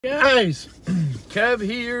Guys, Kev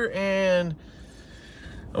here, and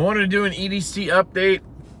I wanted to do an EDC update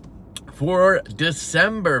for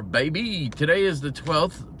December, baby. Today is the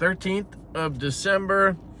 12th, 13th of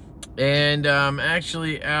December, and I'm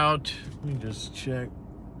actually out. Let me just check.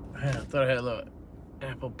 I thought I had a little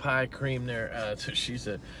apple pie cream there. That's what she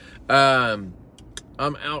said. I'm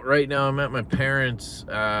out right now. I'm at my parents'.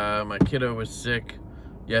 My kiddo was sick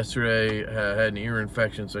yesterday, had an ear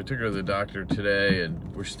infection, so I took her to the doctor today,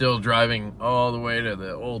 and we're still driving all the way to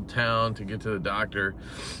the old town to get to the doctor.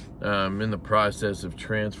 In the process of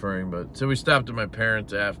transferring, but so we stopped at my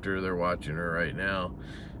parents after. They're watching her right now,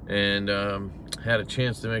 and had a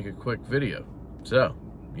chance to make a quick video, so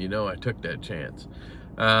I took that chance.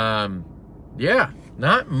 Yeah,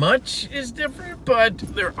 not much is different, but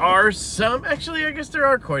there are some. Actually, I guess there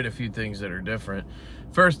are quite a few things that are different.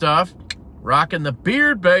 First off, rocking the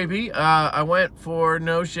beard, baby. I went for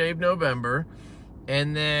No Shave November,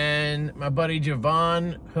 and then my buddy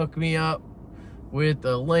Javon hooked me up with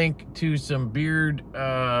a link to some beard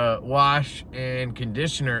wash and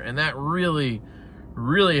conditioner, and that really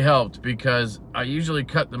helped, because I usually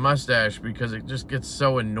cut the mustache because it just gets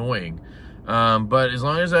so annoying. But as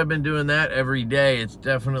long as I've been doing that every day, it's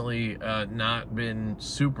definitely not been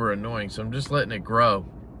super annoying, so I'm just letting it grow.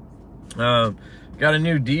 Got a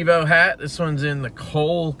new Divo hat. This one's in the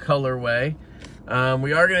coal colorway.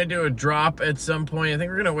 We are going to do a drop at some point. I think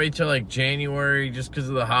we're going to wait till like January just because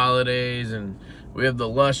of the holidays, and we have the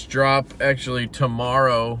Lush drop actually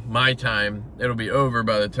tomorrow, my time. It'll be over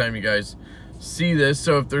by the time you guys see this,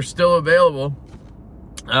 so if they're still available,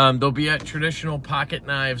 they'll be at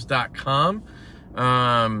traditionalpocketknives.com,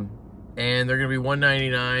 and they're going to be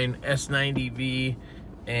 $199 S90V,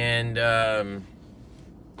 and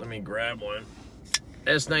let me grab one.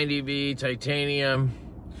 S90V titanium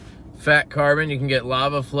fat carbon. You can get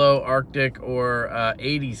lava flow, Arctic, or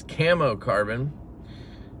 80s camo carbon,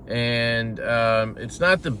 and it's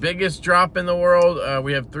not the biggest drop in the world.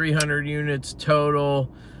 We have 300 units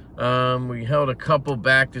total. We held a couple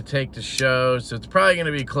back to take to show, so it's probably going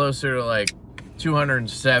to be closer to like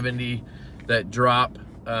 270 that drop.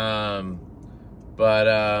 But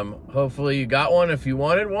hopefully you got one if you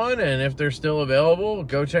wanted one, and if they're still available,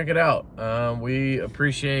 go check it out. We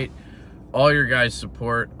appreciate all your guys'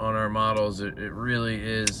 support on our models. It really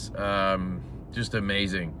is just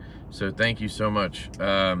amazing, so thank you so much.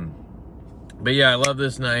 But yeah, I love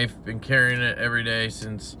this knife. Been carrying it every day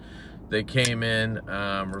since they came in.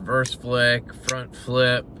 Reverse flick, front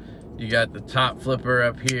flip. You got the top flipper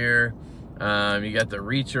up here. You got the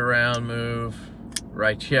reach around move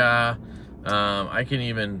right here. I can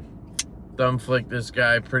even thumb flick this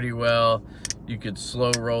guy pretty well. You could slow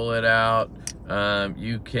roll it out.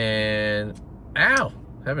 You can,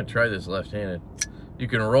 haven't tried this left-handed. You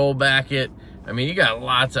can roll back it. I mean, you got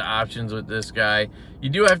lots of options with this guy. You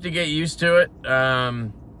do have to get used to it.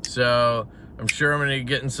 So I'm sure I'm gonna be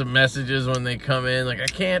getting some messages when they come in, like, I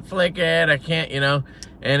can't flick it, I can't, and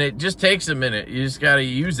it just takes a minute. You just gotta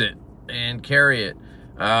use it and carry it.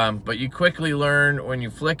 But you quickly learn when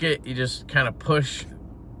you flick it, you just kind of push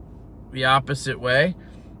the opposite way.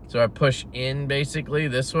 So I push in basically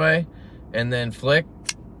this way and then flick,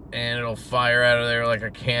 and it'll fire out of there like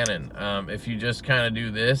a cannon. If you just kind of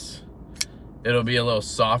do this, it'll be a little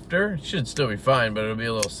softer. It should still be fine, but it'll be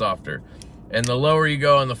a little softer. And the lower you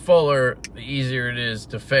go on the fuller, the easier it is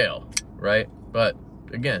to fail, right? But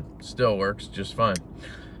again, still works just fine.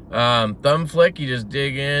 Thumb flick, you just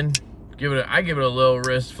dig in. I give it a little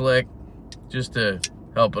wrist flick just to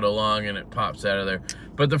help it along, and it pops out of there.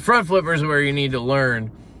 But the front flipper is where you need to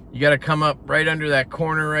learn. You got to come up right under that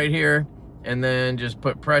corner right here, and then just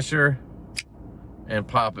put pressure and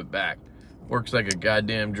pop it back. Works like a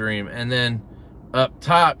goddamn dream. And then up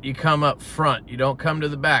top, you come up front. You don't come to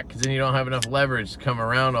the back, because then you don't have enough leverage to come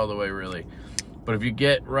around all the way, really. But if you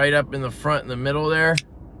get right up in the front in the middle there,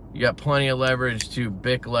 you got plenty of leverage to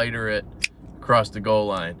Bic lighter it across the goal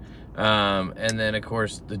line. And then of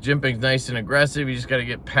course the jimping's nice and aggressive. You just got to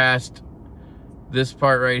get past this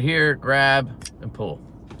part right here, grab and pull.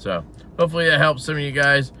 So hopefully that helps some of you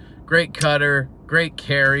guys. Great cutter, great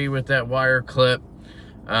carry with that wire clip.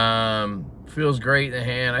 Feels great in the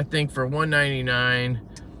hand. I think for $199,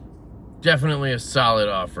 definitely a solid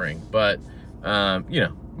offering. But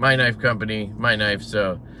my knife company, my knife,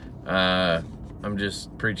 so I'm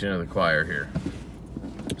just preaching to the choir here.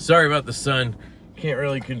 Sorry about the sun. Can't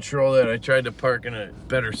really control that. I tried to park in a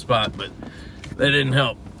better spot, but that didn't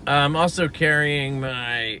help. I'm also carrying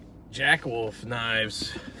my Jack Wolf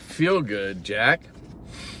knives Feel Good Jack.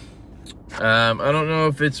 I don't know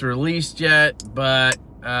if it's released yet, but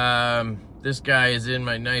this guy is in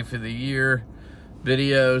my knife of the year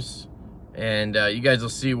videos, and you guys will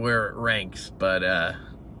see where it ranks. But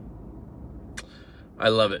I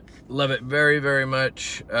love it very, very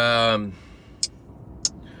much.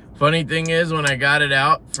 Funny thing is, when I got it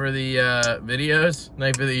out for the videos,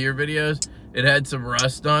 Knife of the Year videos, it had some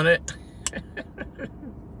rust on it.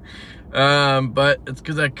 But it's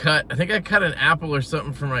because I think I cut an apple or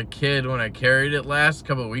something for my kid when I carried it last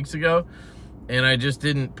couple of weeks ago, and I just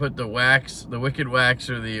didn't put the wax, the wicked wax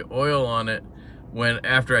or the oil on it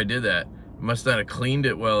after I did that. Must not have cleaned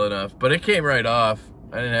it well enough, but it came right off.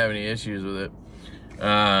 I didn't have any issues with it.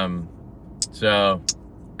 So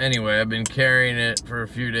anyway, I've been carrying it for a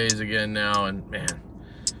few days again now, and man,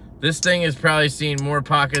 this thing has probably seen more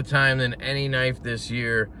pocket time than any knife this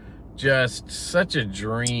year. Just such a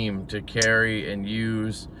dream to carry and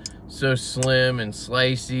use. So slim and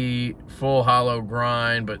slicey, full hollow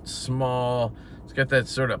grind, but small. It's got that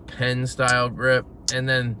sort of pen style grip. And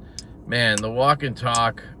then, man, the walk and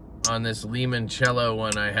talk on this limoncello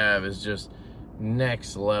one I have is just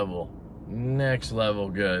next level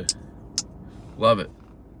good. Love it.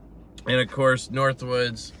 And of course,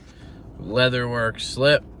 Northwoods Leatherworks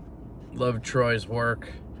slip. Love Troy's work.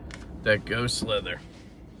 That ghost leather.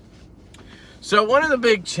 So one of the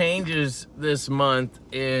big changes this month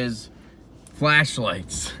is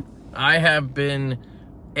flashlights. I have been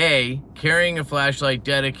carrying a flashlight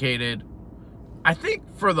dedicated, I think,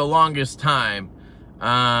 for the longest time.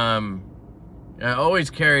 I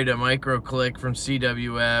always carried a micro click from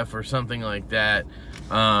CWF or something like that.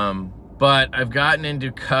 But I've gotten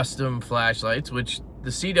into custom flashlights, which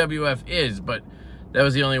the CWF is, but that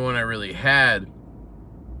was the only one I really had.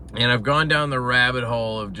 And I've gone down the rabbit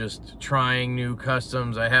hole of just trying new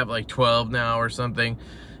customs. I have like 12 now or something.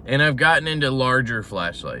 And I've gotten into larger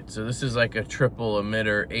flashlights. So this is like a triple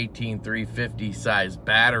emitter 18350 size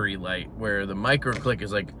battery light, where the micro click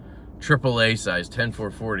is like AAA size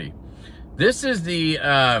 10440. This is the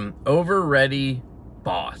Over-Ready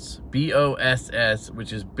Boss, BOSS,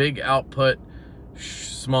 which is big output,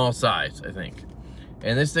 small size, I think.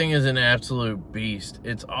 And this thing is an absolute beast.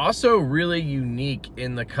 It's also really unique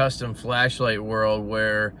in the custom flashlight world,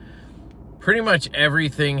 where pretty much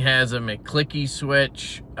everything has a McClicky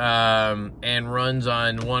switch and runs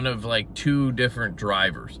on one of like 2 different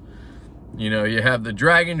drivers. You know, you have the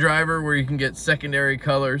Dragon driver where you can get secondary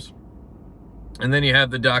colors, and then you have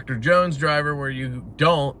the Dr. Jones driver where you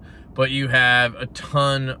don't, but you have a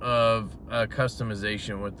ton of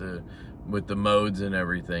customization with the modes and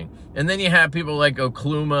everything. And then you have people like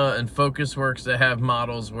Okluma and Focusworks that have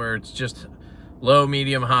models where it's just low,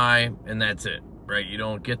 medium, high, and that's it, right? You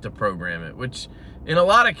don't get to program it, which in a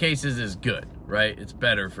lot of cases is good, right? It's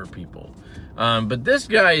better for people. But this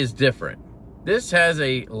guy is different. This has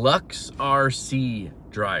a Lux RC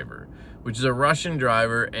driver, which is a Russian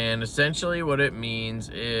driver, and essentially what it means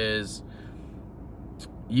is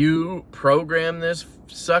you program this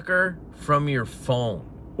sucker from your phone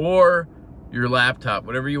or your laptop,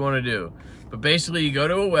 whatever you want to do. But basically you go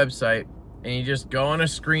to a website and you just go on a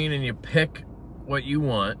screen and you pick what you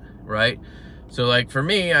want, right? So like for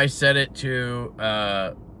me, I set it to,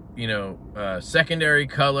 secondary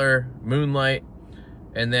color, moonlight,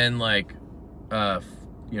 and then like,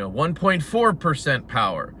 1.4%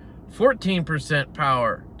 power, 14%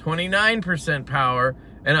 power, 29% power,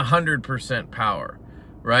 and 100% power,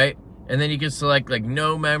 right? And then you can select like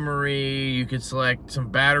no memory, you can select some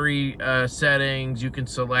battery settings, you can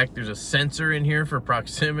select, there's a sensor in here for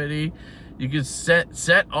proximity. You can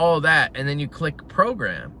set all of that, and then you click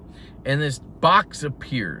program, and this box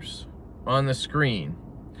appears on the screen,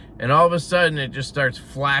 and all of a sudden it just starts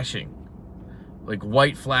flashing, like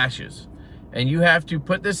white flashes. And you have to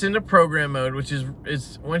put this into program mode, which is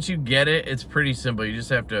once you get it, it's pretty simple. You just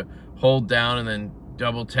have to hold down and then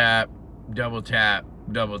double tap, double tap,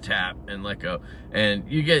 double tap, and let go. And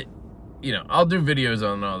you get, I'll do videos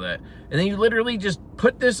on all that. And then you literally just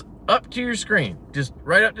put this up to your screen, just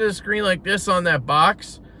right up to the screen like this on that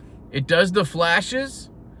box. It does the flashes,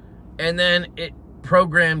 and then it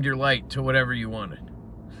programmed your light to whatever you wanted.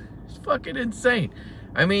 It's fucking insane.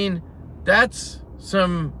 I mean, that's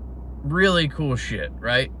some really cool shit,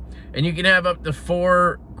 right? And you can have up to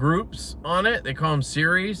 4 groups on it. They call them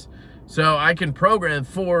series. So I can program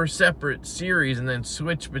 4 separate series and then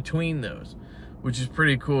switch between those, which is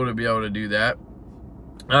pretty cool to be able to do that.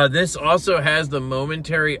 This also has the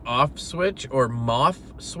momentary off switch, or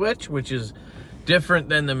MOF switch, which is different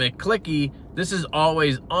than the McClicky. This is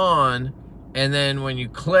always on, and then when you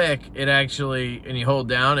click, it actually, and you hold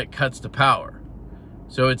down, it cuts the power.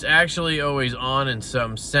 So it's actually always on in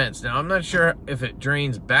some sense. Now, I'm not sure if it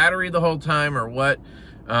drains battery the whole time or what.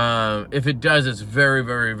 If it does, it's very,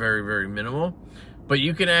 very, very, very minimal. But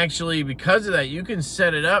you can actually, because of that, you can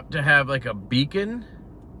set it up to have like a beacon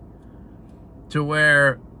to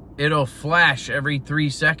where it'll flash every 3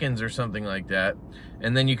 seconds or something like that.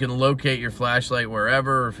 And then you can locate your flashlight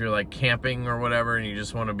wherever, or if you're like camping or whatever and you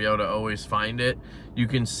just want to be able to always find it, you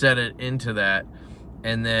can set it into that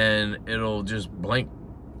and then it'll just blink.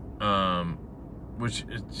 Which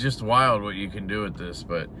is just wild what you can do with this.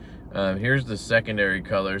 But here's the secondary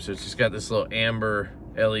color. So it's just got this little amber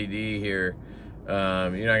LED here.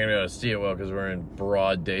 You're not gonna be able to see it well because we're in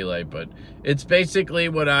broad daylight, but it's basically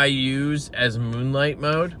what I use as moonlight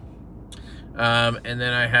mode. And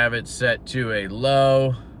then I have it set to a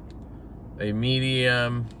low, a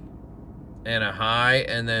medium, and a high,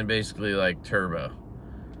 and then basically like turbo.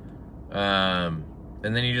 And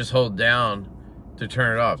then you just hold down to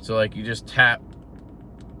turn it off. So like you just tap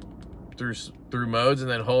through modes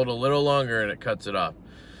and then hold a little longer and it cuts it off.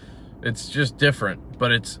 It's just different,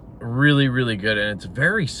 but it's really, really good, and it's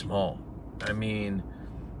very small. I mean,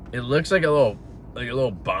 it looks like a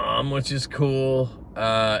little bomb, which is cool.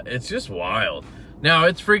 It's just wild. Now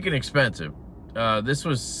it's freaking expensive. This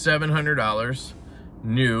was $700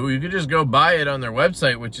 new. You could just go buy it on their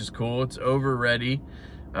website, which is cool. It's over ready.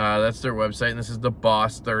 That's their website, and this is the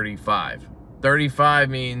Boss 35. 35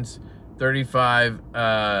 means 35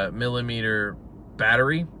 millimeter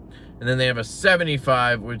battery, and then they have a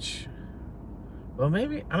 75, which, well,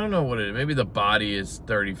 maybe, I don't know what it is. Maybe the body is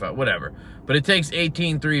 35, whatever. But it takes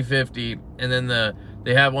 18,350, and then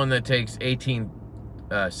they have one that takes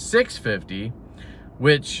 18,650,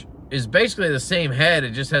 which is basically the same head.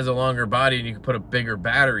 It just has a longer body, and you can put a bigger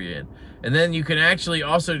battery in. And then you can actually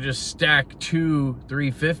also just stack 2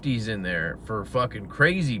 350s in there for fucking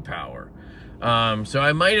crazy power. So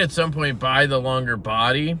I might at some point buy the longer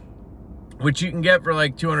body, which you can get for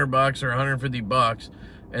like 200 bucks or 150 bucks,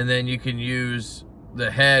 and then you can use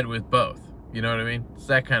the head with both. You know what I mean? It's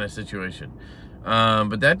that kind of situation.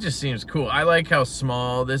 But that just seems cool. I like how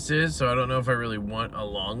small this is, so I don't know if I really want a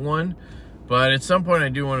long one. But at some point I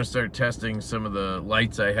do want to start testing some of the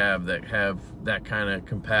lights I have that kind of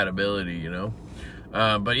compatibility, you know?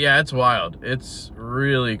 But yeah, it's wild. It's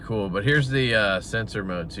really cool. But here's the sensor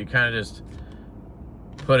mode. So you kind of just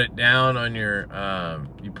put it down on your,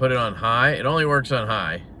 you put it on high. It only works on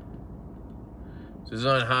high. So it's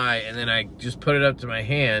on high, and then I just put it up to my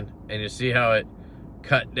hand, and you see how it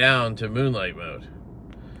cut down to moonlight mode.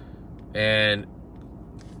 And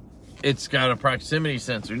it's got a proximity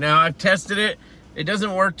sensor. Now, I've tested it. It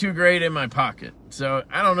doesn't work too great in my pocket. So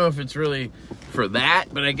I don't know if it's really for that,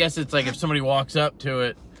 but I guess it's like if somebody walks up to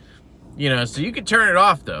it, you know, so you can turn it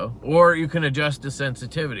off though, or you can adjust the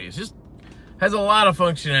sensitivity. It's just has a lot of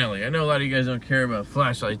functionality. I know a lot of you guys don't care about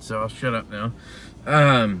flashlights, so I'll shut up now.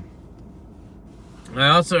 I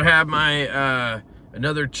also have my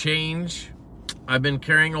another change. I've been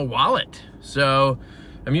carrying a wallet. So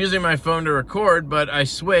I'm using my phone to record, but I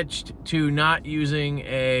switched to not using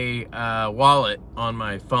a wallet on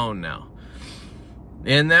my phone now.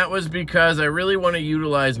 And that was because I really want to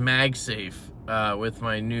utilize MagSafe with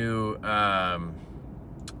my new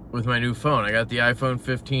phone. I got the iPhone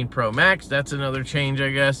 15 Pro Max. That's another change,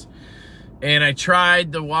 I guess. And I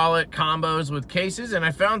tried the wallet combos with cases, and I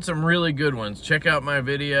found some really good ones. Check out my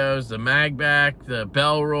videos, the Magback, the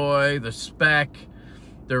Bellroy, the Spec.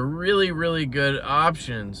 They're really, really good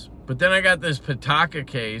options. But then I got this Pitaka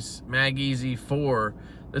case, MagEasy 4,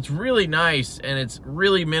 that's really nice, and it's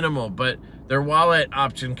really minimal, but their wallet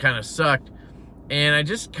option kind of sucked. And I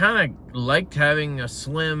just kind of liked having a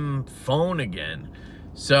slim phone again.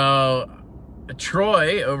 So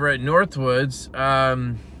Troy over at Northwoods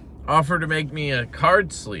offered to make me a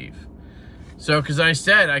card sleeve. So, because I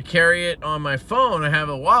said I carry it on my phone, I have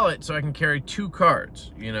a wallet, so I can carry 2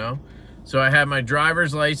 cards, you know? So I have my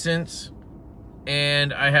driver's license,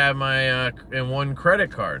 and I have my and 1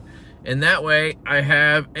 credit card. And that way, I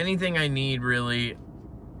have anything I need, really,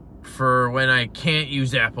 for when I can't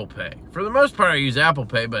use Apple Pay. For the most part, I use Apple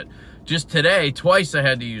Pay, but just today, twice I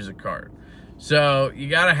had to use a card. So you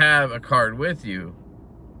gotta have a card with you.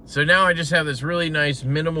 So now I just have this really nice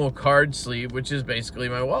minimal card sleeve, which is basically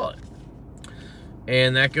my wallet.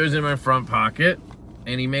 And that goes in my front pocket.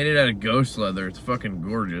 And he made it out of ghost leather. It's fucking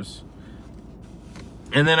gorgeous.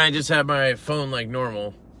 And then I just have my phone like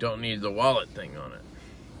normal. Don't need the wallet thing on it.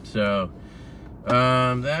 So,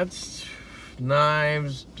 that's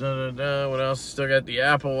knives. What else? Still got the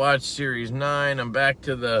Apple Watch Series 9. I'm back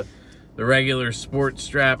to the regular sports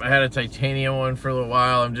strap. I had a titanium one for a little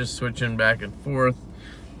while. I'm just switching back and forth.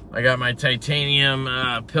 I got my titanium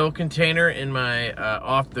pill container in my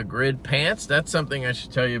off-the-grid pants. That's something I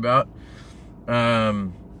should tell you about.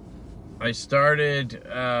 I started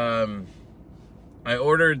I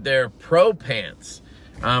ordered their Pro pants.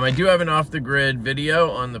 I do have an off-the-grid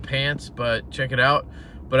video on the pants, but check it out.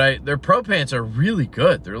 But their Pro pants are really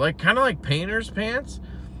good. They're like kind of like painter's pants.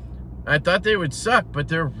 I thought they would suck, but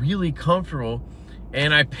they're really comfortable.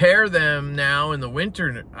 And I pair them now in the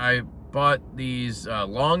winter. I bought these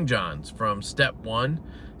long johns from Step One.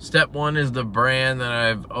 Step One is the brand that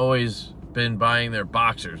I've always been buying their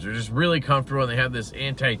boxers. They're just really comfortable, and they have this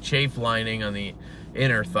anti-chafe lining on the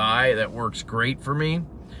inner thigh that works great for me.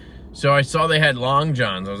 So I saw they had long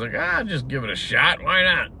johns. I was like, just give it a shot. Why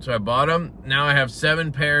not? So I bought them. Now I have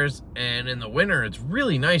 7 pairs, and in the winter, it's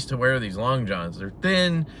really nice to wear these long johns. They're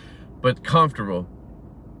thin, but comfortable.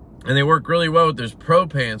 And they work really well with those Pro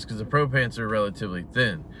pants, because the Pro pants are relatively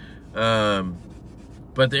thin.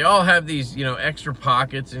 But they all have these, you know, extra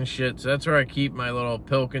pockets and shit. So that's where I keep my little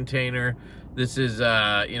pill container. This is,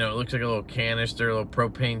 you know, it looks like a little canister, a little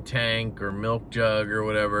propane tank or milk jug or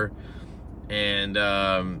whatever. And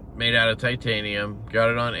made out of titanium. Got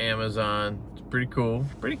it on Amazon. It's pretty cool.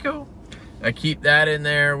 Pretty cool. I keep that in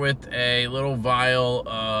there with a little vial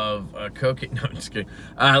of cocaine. No, I'm just kidding.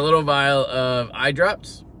 A little vial of eye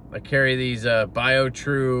drops. I carry these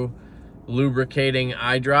BioTrue lubricating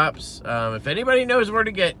eye drops. If anybody knows where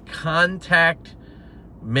to get contact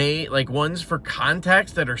made, like ones for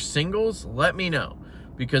contacts that are singles, let me know.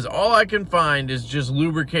 Because all I can find is just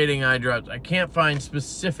lubricating eye drops. I can't find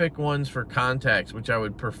specific ones for contacts, which I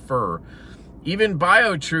would prefer. Even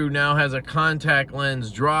BioTrue now has a contact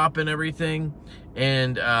lens drop and everything.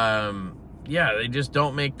 And yeah, they just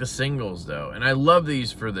don't make the singles though. And I love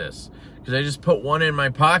these for this, because I just put one in my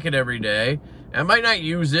pocket every day. I might not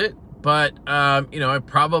use it, but you know, I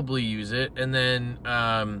probably use it. And then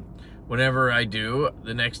whenever I do,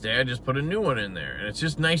 the next day I just put a new one in there. And it's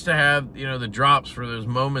just nice to have, you know, the drops for those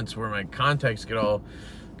moments where my contacts get all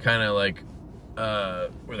kind of like,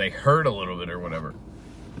 where they hurt a little bit or whatever.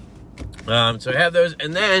 So I have those.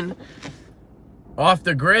 And then Off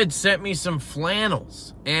the Grid sent me some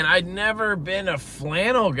flannels. And I'd never been a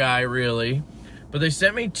flannel guy really, but they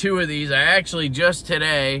sent me 2 of these. I actually just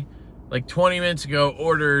today, like 20 minutes ago,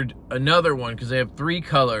 ordered another one because they have 3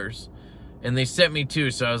 colors. And they sent me 2,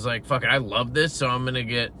 so I was like, fuck it, I love this, so I'm gonna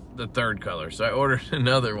get the 3rd color. So I ordered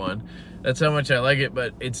another one. That's how much I like it,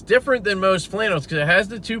 but it's different than most flannels because it has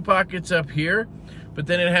the 2 pockets up here, but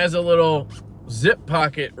then it has a little zip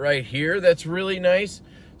pocket right here that's really nice.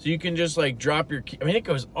 So you can just like drop your key. I mean, it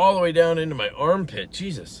goes all the way down into my armpit.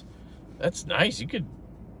 Jesus, that's nice. You could,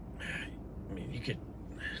 I mean, you could,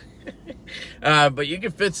 but you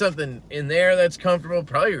could fit something in there that's comfortable,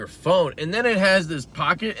 probably your phone. And then it has this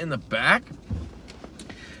pocket in the back.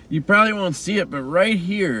 You probably won't see it, but right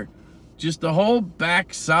here, just the whole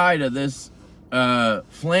back side of this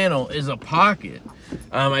flannel is a pocket.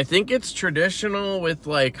 I think it's traditional with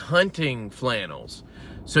like hunting flannels.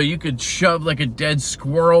 So you could shove like a dead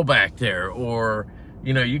squirrel back there, or,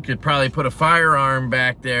 you know, you could probably put a firearm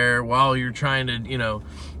back there while you're trying to, you know,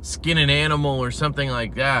 skin an animal or something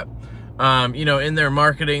like that. You know, in their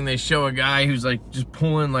marketing, they show a guy who's like just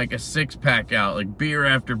pulling like a 6-pack out, like beer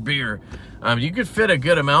after beer. You could fit a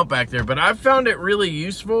good amount back there, but I've found it really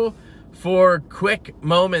useful for quick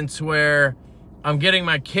moments where I'm getting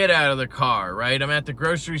my kid out of the car, right? I'm at the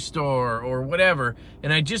grocery store or whatever,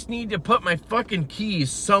 and I just need to put my fucking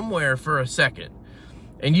keys somewhere for a second.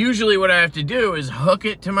 And usually what I have to do is hook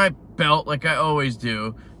it to my belt like I always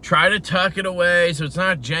do, try to tuck it away so it's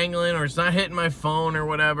not jangling or it's not hitting my phone or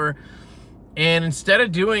whatever. And instead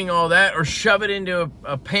of doing all that, or shove it into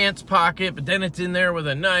a pants pocket, but then it's in there with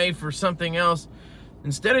a knife or something else,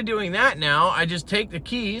 instead of doing that now, I just take the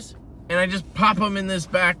keys and I just pop them in this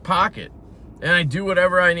back pocket. And I do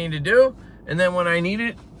whatever I need to do, and then when I need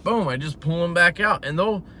it, boom, I just pull them back out. And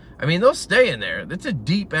they'll stay in there. It's a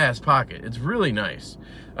deep-ass pocket. It's really nice.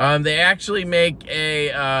 They actually make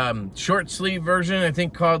a short sleeve version, I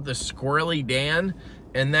think called the Squirrely Dan,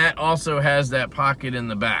 and that also has that pocket in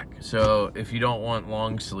the back. So if you don't want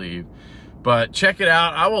long sleeve. But check it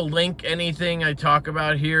out. I will link anything I talk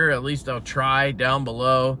about here, at least I'll try, down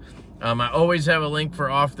below. I always have a link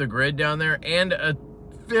for Off the Grid down there, and a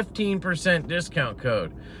 15% discount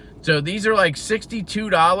code. So these are like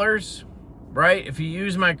 $62, right? If you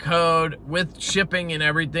use my code with shipping and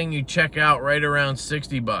everything, you check out right around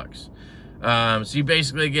 60 bucks. So you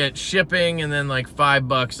basically get shipping and then like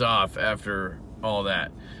 $5 off after all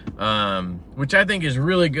that, which I think is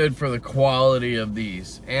really good for the quality of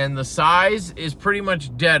these. And the size is pretty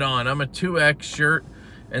much dead on. I'm a 2X shirt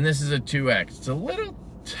and this is a 2X. It's a little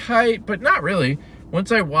tight, but not really. Once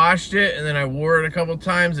I washed it and then I wore it a couple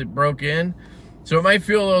times, it broke in. So it might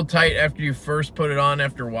feel a little tight after you first put it on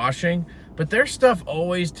after washing, but their stuff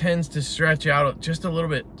always tends to stretch out just a little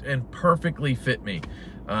bit and perfectly fit me.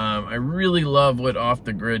 I really love what Off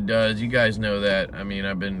the Grid does. You guys know that. I mean,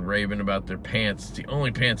 I've been raving about their pants. It's the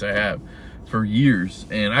only pants I have for years,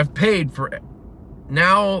 and I've paid for,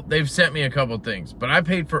 now they've sent me a couple things, but I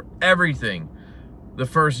paid for everything the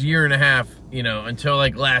first year and a half, you know, until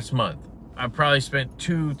like last month. I probably spent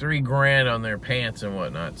 $2-3 grand on their pants and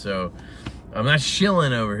whatnot. So I'm not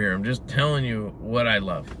shilling over here. I'm just telling you what I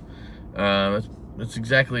love. That's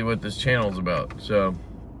exactly what this channel is about. So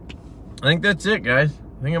I think that's it, guys.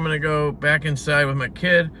 I think I'm gonna go back inside with my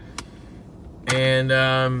kid, and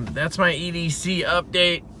that's my EDC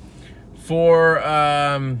update for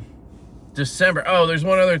December. Oh, there's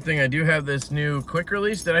one other thing. I do have this new quick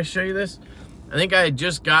release. Did I show you this? I think I had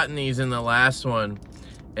just gotten these in the last one,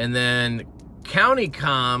 and then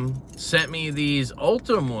CountyCom sent me these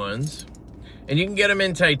Ultim ones, and you can get them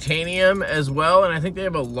in titanium as well, and I think they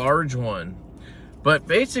have a large one. But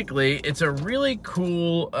basically, it's a really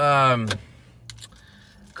cool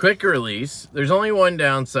quick release. There's only one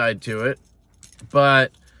downside to it,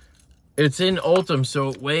 but it's in Ultim, so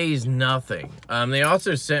it weighs nothing. They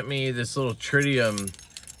also sent me this little tritium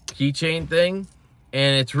keychain thing,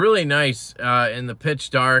 and it's really nice in the pitch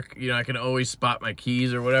dark. You know, I can always spot my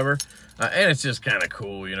keys or whatever, and it's just kind of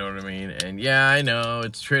cool, you know what I mean? And yeah, I know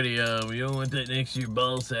it's tritium. You don't want that next to your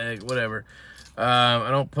ball sack, whatever. I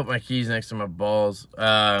don't put my keys next to my balls.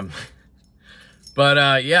 But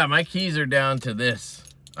yeah, my keys are down to this.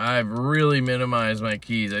 I've really minimized my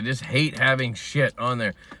keys. I just hate having shit on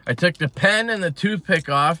there. I took the pen and the toothpick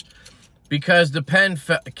off because the pen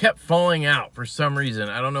kept falling out for some reason.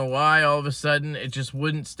 I don't know why. All of a sudden, it just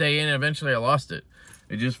wouldn't stay in. Eventually, I lost it.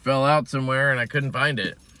 It just fell out somewhere, and I couldn't find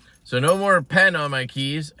it. So no more pen on my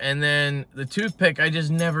keys. And then the toothpick, I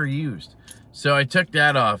just never used. So I took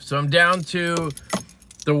that off. So I'm down to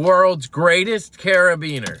the world's greatest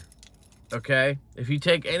carabiner. Okay? If you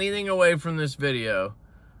take anything away from this video,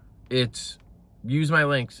 it's, use my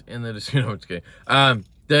links in the description. No, it's okay.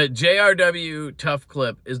 The JRW Tough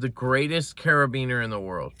Clip is the greatest carabiner in the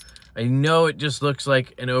world. I know it just looks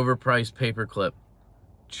like an overpriced paper clip.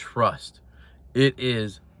 Trust, it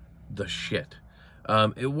is the shit.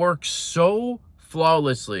 It works so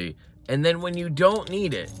flawlessly, and then when you don't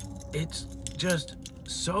need it, it's just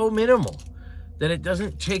so minimal that it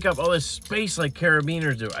doesn't take up all this space like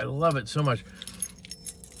carabiners do. I love it so much.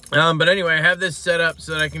 But anyway, I have this set up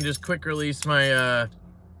so that I can just quick release my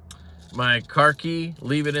my car key,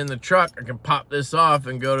 leave it in the truck. I can pop this off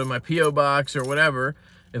and go to my P.O. box or whatever.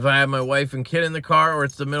 If I have my wife and kid in the car, or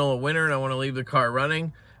it's the middle of winter and I want to leave the car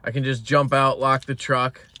running, I can just jump out, lock the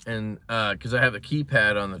truck, and because I have the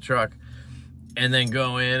keypad on the truck, and then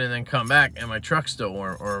go in and then come back, and my truck's still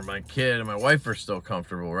warm, or my kid and my wife are still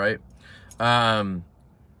comfortable, right?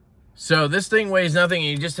 So this thing weighs nothing,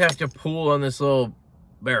 and you just have to pull on this little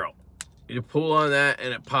barrel. You pull on that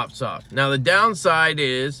and it pops off. Now the downside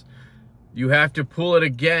is you have to pull it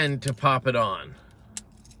again to pop it on.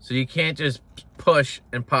 So you can't just push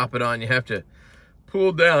and pop it on. You have to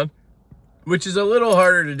pull down, which is a little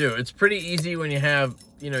harder to do. It's pretty easy when you have,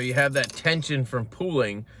 you know, you have that tension from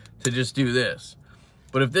pulling to just do this.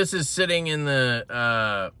 But if this is sitting in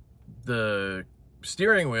the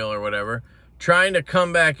steering wheel or whatever, trying to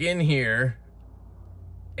come back in here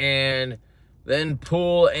and then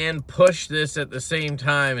pull and push this at the same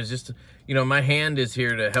time is just, you know, my hand is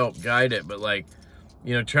here to help guide it, but like,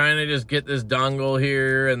 you know, trying to just get this dongle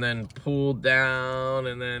here and then pull down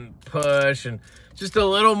and then push, and just a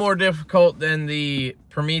little more difficult than the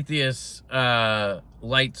Prometheus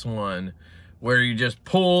lights one, where you just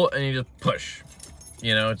pull and you just push.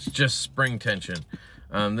 You know, it's just spring tension.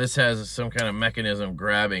 This has some kind of mechanism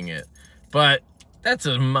grabbing it, but that's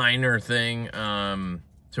a minor thing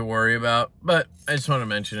to worry about, but I just want to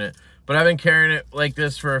mention it. But I've been carrying it like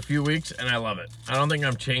this for a few weeks, and I love it. I don't think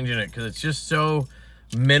I'm changing it because it's just so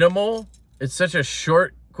minimal. It's such a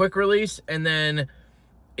short, quick release, and then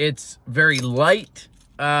it's very light.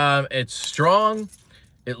 It's strong.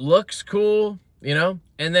 It looks cool, you know?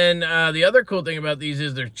 And then the other cool thing about these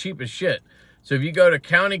is they're cheap as shit. So if you go to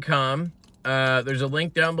CountyCom, there's a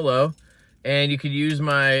link down below, and you could use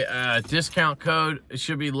my discount code. It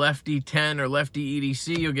should be Lefty10 or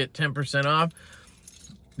LeftyEDC. You'll get 10% off.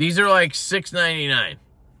 These are like $6.99.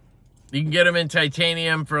 You can get them in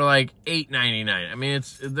titanium for like $8.99. I mean,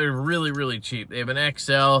 they're really, really cheap. They have an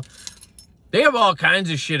XL. They have all kinds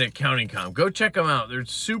of shit at CountyCom. Go check them out. They're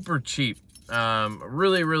super cheap.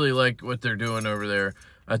 Really, really like what they're doing over there.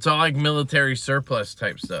 It's all like military surplus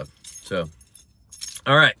type stuff. So,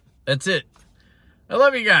 all right, that's it. I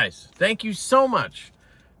love you guys. Thank you so much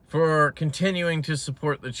for continuing to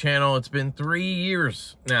support the channel. It's been 3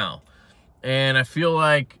 years now, and I feel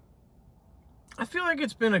like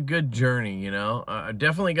it's been a good journey, you know. I've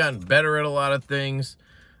definitely gotten better at a lot of things.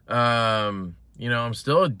 You know, I'm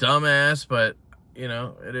still a dumbass, but, you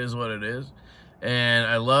know, it is what it is. And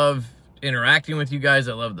I love interacting with you guys.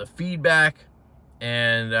 I love the feedback.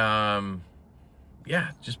 And,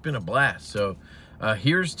 yeah, just been a blast. So,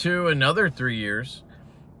 here's to another 3 years.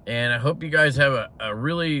 And I hope you guys have a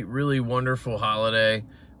really, really wonderful holiday.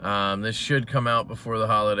 This should come out before the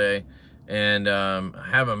holiday. And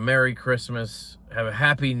have a Merry Christmas. Have a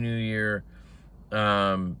Happy New Year.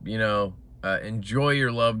 You know, enjoy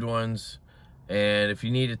your loved ones. And if you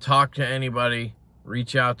need to talk to anybody,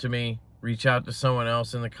 reach out to me. Reach out to someone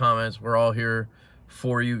else in the comments. We're all here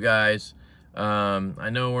for you guys. I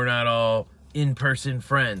know we're not all in-person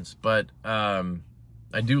friends, but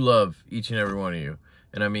I do love each and every one of you.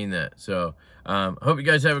 And I mean that. So I hope you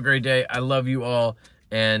guys have a great day. I love you all.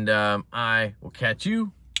 And I will catch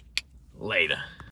you later.